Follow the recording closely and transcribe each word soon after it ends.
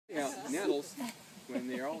Yeah, nettles, when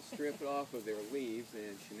they're all stripped off of their leaves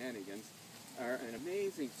and shenanigans, are an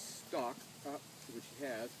amazing stalk, which it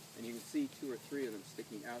has, and you can see 2 or 3 of them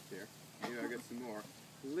sticking out there. Maybe I'll get some more.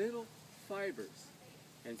 Little fibers.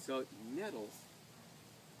 And so nettles,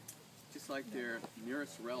 just like their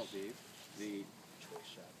nearest relative, the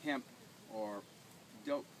hemp or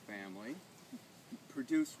dope family,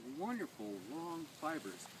 produce wonderful long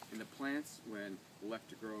fibers. And the plants, when left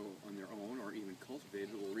to grow on their own or even cultivated,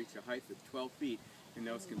 will reach a height of 12 feet, and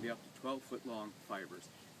those can be up to 12-foot long fibers.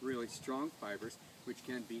 Really strong fibers, which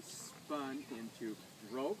can be spun into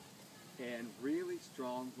rope and really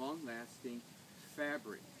strong, long-lasting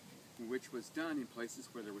fabric, which was done in places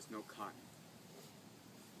where there was no cotton.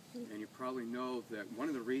 And you probably know that one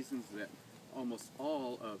of the reasons that almost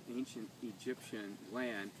all of ancient Egyptian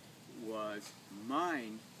land was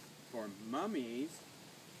mined for mummies,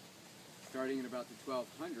 starting in about the 1200s.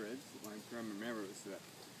 I'm trying to remember, it was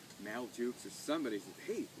Maljukes or somebody said,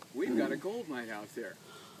 hey, we've got a gold mine out there.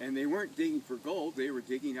 And they weren't digging for gold, they were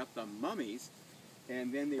digging up the mummies,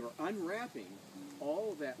 and then they were unwrapping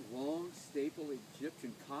all of that long, staple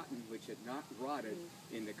Egyptian cotton which had not rotted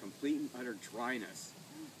in the complete and utter dryness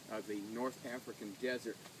of the North African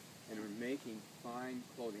desert, and were making fine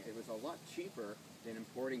clothing. It was a lot cheaper than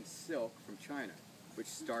importing silk from China, which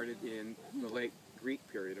started in the late Greek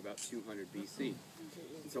period, about 200 BC.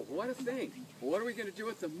 So what a thing. What are we going to do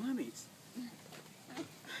with the mummies?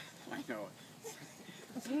 I know it.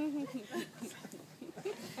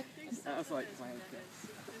 I was like,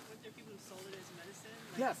 people who sold it as medicine?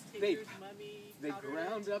 Like yes, they mummy,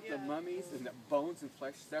 ground up the mummies and the bones and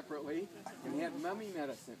flesh separately, and they had mummy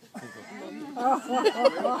medicine.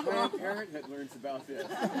 Planned Parenthood learns about this.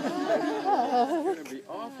 It's going to be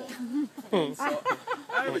awful. And so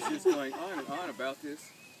I was just going on and on about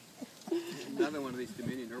this. Another one of these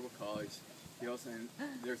Dominion Herbal College deals, and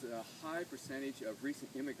there's a high percentage of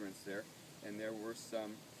recent immigrants there, and there were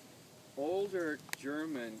some older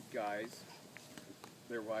German guys.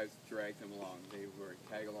 Their wives dragged them along. They were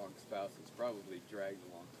tag-along spouses, probably dragged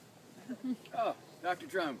along. Oh, Dr.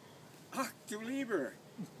 Drum, ach du lieber!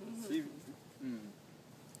 See, you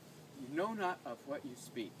know not of what you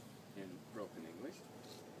speak, in broken English.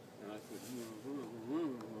 And I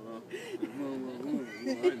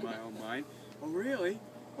said, in my own mind, oh really?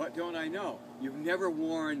 What don't I know? You've never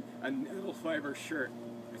worn a nettle fiber shirt.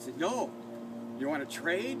 I said, no. You want to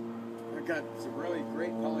trade? I got some really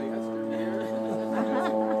great polyester here,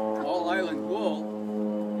 all island wool,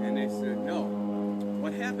 and they said no.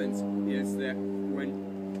 What happens is that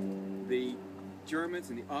when the Germans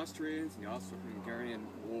and the Austrians and the Austro-Hungarian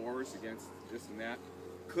wars against this and that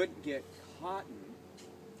couldn't get cotton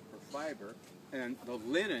for fiber, and the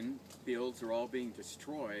linen fields are all being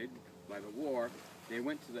destroyed by the war, they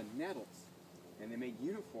went to the nettles, and they made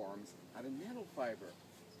uniforms out of nettle fiber.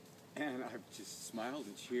 And I just smiled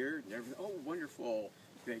and cheered and everything. Oh, wonderful.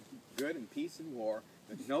 Good in peace and war.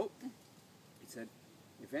 But nope. He said,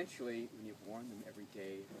 eventually, when you've worn them every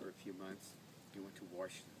day for a few months, you want to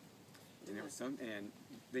wash them. And there was and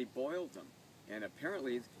they boiled them. And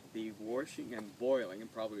apparently, the washing and boiling, and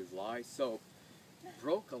probably lye soap,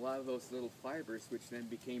 broke a lot of those little fibers, which then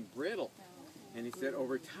became brittle. And he said,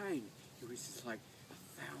 over time, it was just like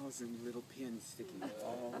 1,000 little pins sticking out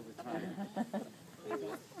all the time.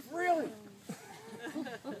 Really?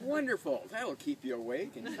 Wonderful. That'll keep you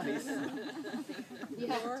awake in case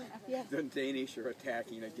the Danish are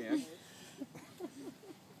attacking again.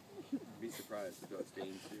 Be surprised if those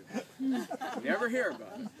Danes do. Never hear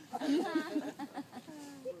about it.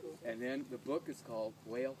 And then the book is called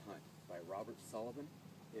Whale Hunt by Robert Sullivan.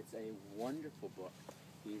 It's a wonderful book.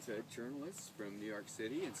 He's a journalist from New York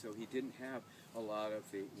City, and so he didn't have a lot of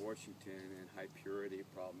the Washington and high purity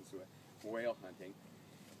problems with whale hunting.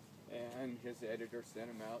 And his editor sent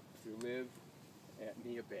him out to live at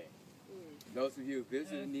Nia Bay. Those of you who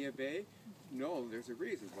visited Nia Bay know there's a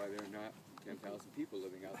reason why there are not 10,000 people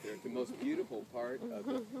living out there. It's the most beautiful part of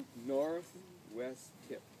the northwest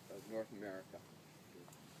tip of North America.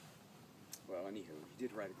 Well, anyhow, he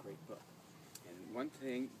did write a great book. And one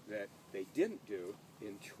thing that they didn't do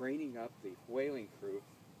in training up the whaling crew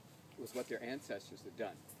was what their ancestors had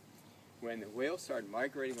done. When the whales started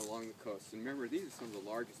migrating along the coast, and remember, these are some of the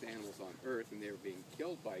largest animals on Earth, and they were being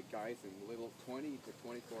killed by guys in little 20 to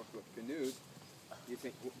 24-foot canoes. You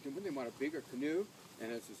think, well, wouldn't they want a bigger canoe?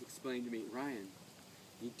 And as was explained to me, Ryan,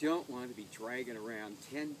 you don't want to be dragging around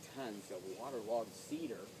 10 tons of waterlogged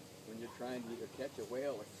cedar when you're trying to either catch a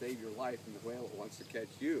whale or save your life, and the whale wants to catch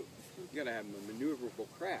you. You've got to have a maneuverable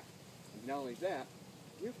craft. And not only that,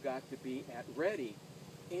 you've got to be at ready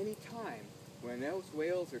any time when those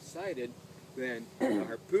whales are sighted then the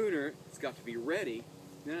harpooner has got to be ready.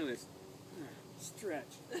 None of this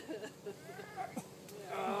stretch.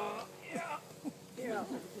 Yeah.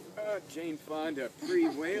 Jane Fonda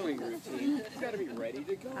pre-whaling routine. It's got to be ready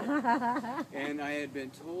to go. And I had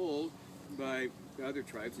been told by other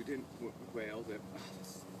tribes who didn't whale that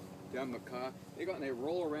dumb macaw, they go and they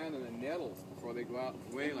roll around in the nettles before they go out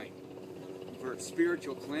whaling for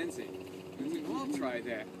spiritual cleansing. I said, well, I'll try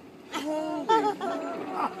that. Holy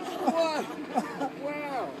what?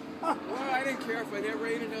 Wow. Well, I didn't care if I never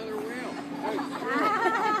ate another whale.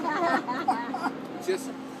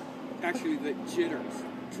 Just actually the jitters.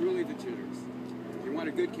 Truly the jitters. If you want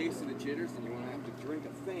a good case of the jitters and you want to have to drink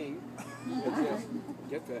a thing, just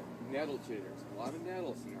get the nettle jitters. A lot of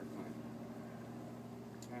nettles in our climate.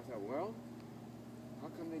 And I thought, well, how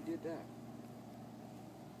come they did that?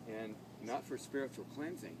 And not for spiritual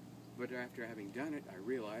cleansing, but after having done it, I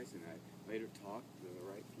realized, and I later talked to the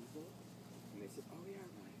right people, and they said, oh yeah,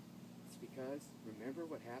 Ryan, it's because, remember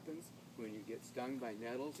what happens when you get stung by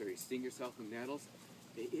nettles or you sting yourself with nettles?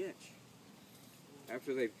 They itch.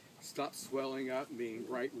 After they've stopped swelling up and being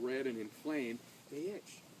bright red and inflamed, they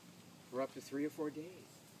itch for up to 3 or 4 days.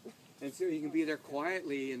 And so you can be there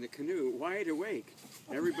quietly in the canoe, wide awake.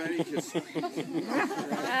 Everybody just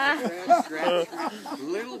scratch.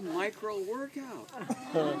 Little micro workout.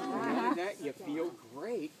 And out of that, you feel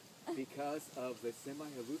great because of the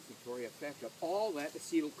semi-hallucinatory effect of all that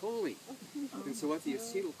acetylcholine. And so what the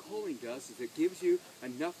acetylcholine does is it gives you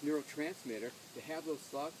enough neurotransmitter to have those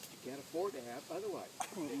thoughts that you can't afford to have otherwise.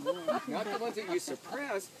 Not the ones that you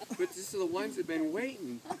suppress, but just the ones that have been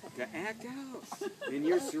waiting to act out in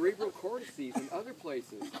your cerebral cortices and other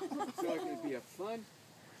places. So it can be a fun...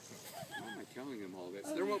 Why am I telling them all this?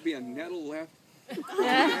 There won't be a nettle left.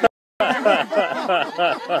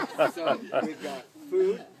 So we've got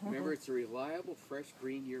food. Remember, it's a reliable, fresh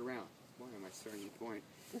green year-round. Boy, am I starting to point.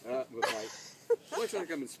 Looks like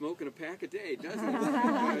I've been smoking a pack a day, doesn't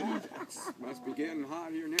it? Must be getting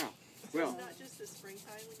hot here now. Well, it's not just the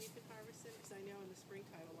springtime when you can harvest it, because I know in the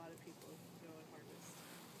springtime a lot of people go and harvest.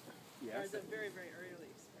 yes. Or is it very, very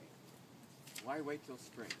early spring? Why wait till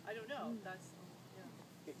spring? I don't know. That's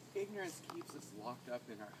Ignorance keeps us locked up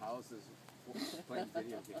in our houses playing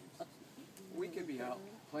video games. We can be out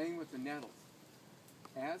playing with the nettles.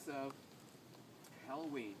 As of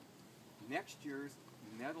Halloween, next year's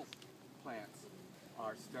nettle plants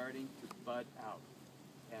are starting to bud out.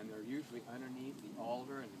 And they're usually underneath the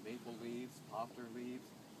alder and the maple leaves, poplar leaves,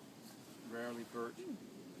 rarely birch.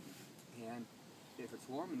 And if it's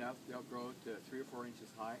warm enough, they'll grow to 3 or 4 inches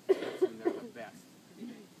high. That's when they're the best.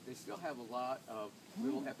 They still have a lot of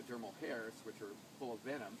little epidermal hairs, which are full of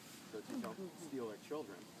venom, so that you don't steal their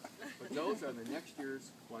children. But those are the next year's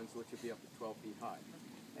ones, which will be up to 12 feet high.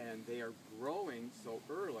 And they are growing so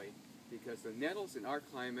early because the nettles in our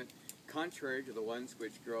climate, contrary to the ones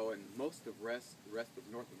which grow in most of the rest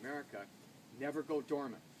of North America, never go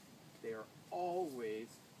dormant. They are always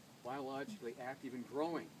biologically active and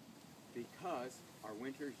growing because our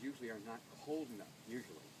winters usually are not cold enough,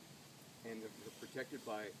 usually. And they're protected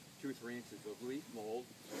by 2 or 3 inches of leaf mold,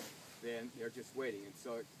 then they're just waiting. And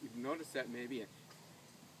so you've noticed that maybe in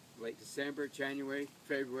late December, January,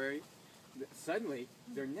 February, suddenly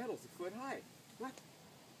their nettles a foot high. What?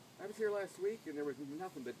 I was here last week and there was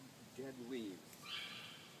nothing but dead leaves.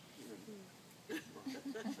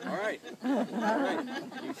 All right.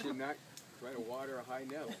 You should not try to water a high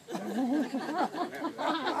nettle.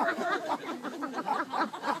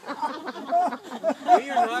 We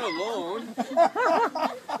are not alone.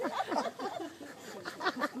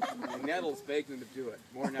 The nettles beg them to do it.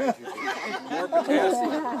 More nitrogen, more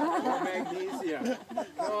potassium, more magnesium.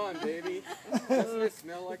 Come on, baby. Doesn't it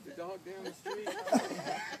smell like the dog down the street?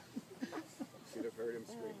 Should have heard him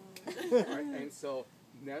scream. All right, and so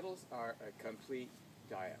nettles are a complete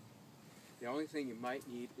diet. The only thing you might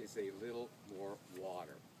need is a little more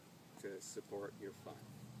water to support your fun.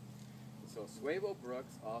 So Swavo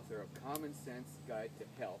Brooks, author of Common Sense Guide to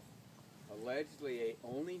Health, allegedly ate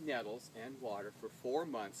only nettles and water for 4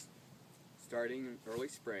 months, starting in early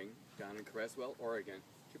spring, down in Creswell, Oregon,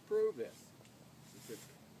 to prove this. He said,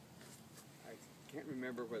 I can't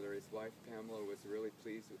remember whether his wife Pamela was really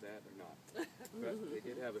pleased with that or not, but they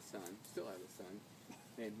did have a son, still have a son,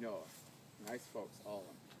 named Noah. Nice folks, all of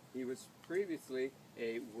them. He was previously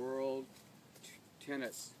a world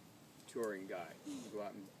tennis touring guy. He'd go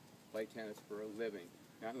out and play tennis for a living.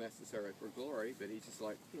 Not necessarily for glory, but he's just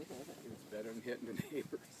like, it's better than hitting the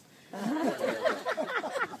neighbors.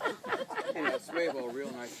 Anyhow, Swavo, a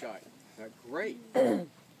real nice guy. Great.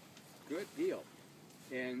 Good deal.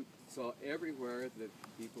 And So everywhere that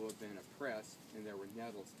people have been oppressed and there were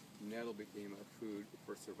nettles, nettle became a food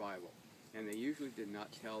for survival. And they usually did not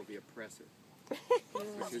tell the oppressor,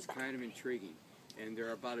 which is kind of intriguing. And there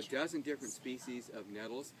are about a dozen different species of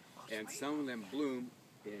nettles, and some of them bloom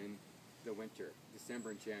in the winter,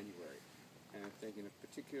 December and January. And I'm thinking in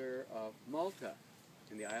particular of Malta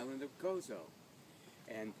and the island of Gozo,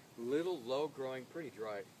 and little low-growing, pretty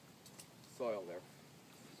dry soil there.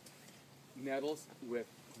 Nettles with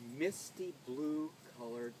misty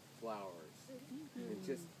blue-colored flowers. And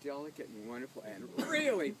just delicate and wonderful and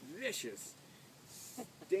really vicious,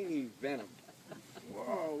 stinging venom.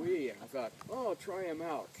 Whoa-wee. I thought, oh, try them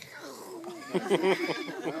out.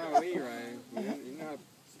 Whoa-wee, Ryan. You're not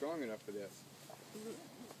strong enough for this.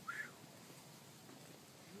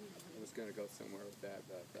 I was going to go somewhere with that,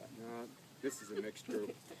 but I thought, no, this is a mixed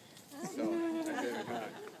group. So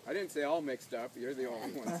I didn't say all mixed up. You're the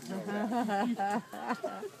only ones to know that.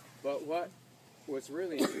 But what was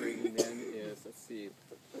really intriguing then is, let's see,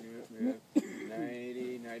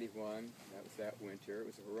 90, 91, that was that winter. It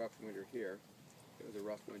was a rough winter here. It was a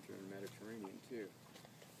rough winter in the Mediterranean, too.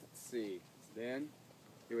 Let's see. Then,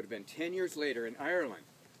 it would have been 10 years later in Ireland.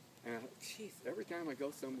 And I thought, geez, every time I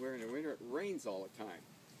go somewhere in the winter, it rains all the time.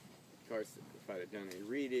 Of course, if I'd have done any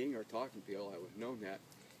reading or talking to people, I would have known that.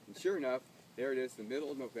 And sure enough, there it is, the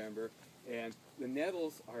middle of November, and the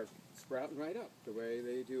nettles are sprouting right up the way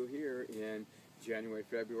they do here in January,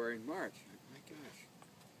 February, and March. My gosh,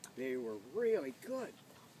 they were really good.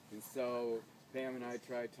 And so Pam and I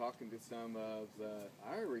tried talking to some of the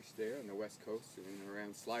Irish there on the west coast and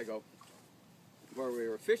around Sligo, where we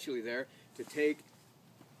were officially there to take,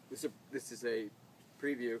 this is a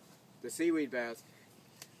preview, the seaweed baths,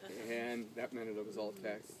 and that meant it was all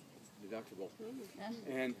tax deductible.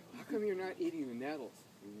 And how come you're not eating the nettles?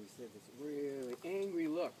 And he said this really angry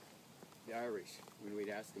look, the Irish, when we'd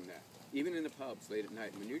ask them that. Even in the pubs late at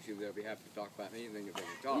night, when usually they'll be happy to talk about anything if they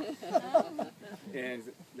can talk.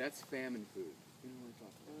 And that's famine food. You know what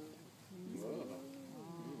I'm talking about?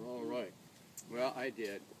 Whoa. All right. Well, I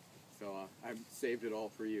did. So I saved it all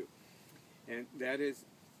for you. And that is,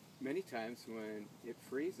 many times when it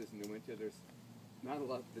freezes in the winter, there's not a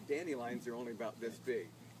lot. The dandelions are only about this big.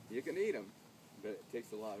 You can eat them, but it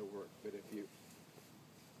takes a lot of work. But if you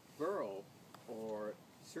burrow or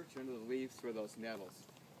search under the leaves for those nettles,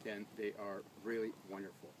 then they are really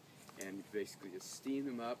wonderful. And you basically just steam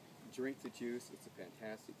them up, drink the juice. It's a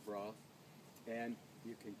fantastic broth. And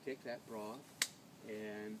you can take that broth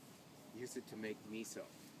and use it to make miso.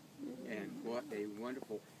 And what a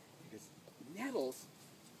wonderful, because nettles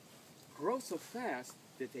grow so fast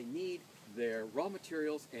that they need their raw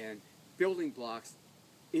materials and building blocks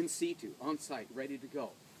in situ, on site, ready to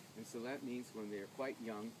go. And so that means when they're quite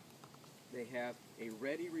young, they have a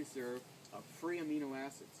ready reserve of free amino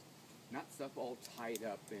acids, not stuff all tied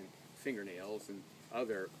up in fingernails and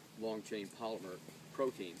other long-chain polymer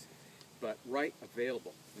proteins, but right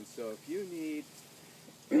available. And so if you need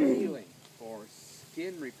healing or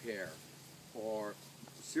skin repair or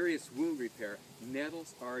serious wound repair,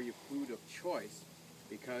 nettles are your food of choice,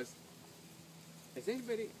 because has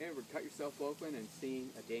anybody ever cut yourself open and seen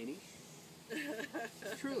a Danish?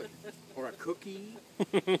 Truly. Or a cookie?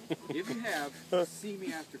 If you have, see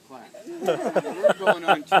me after class. We're going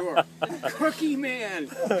on tour. Cookie Man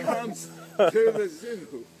comes to the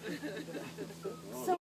zoo.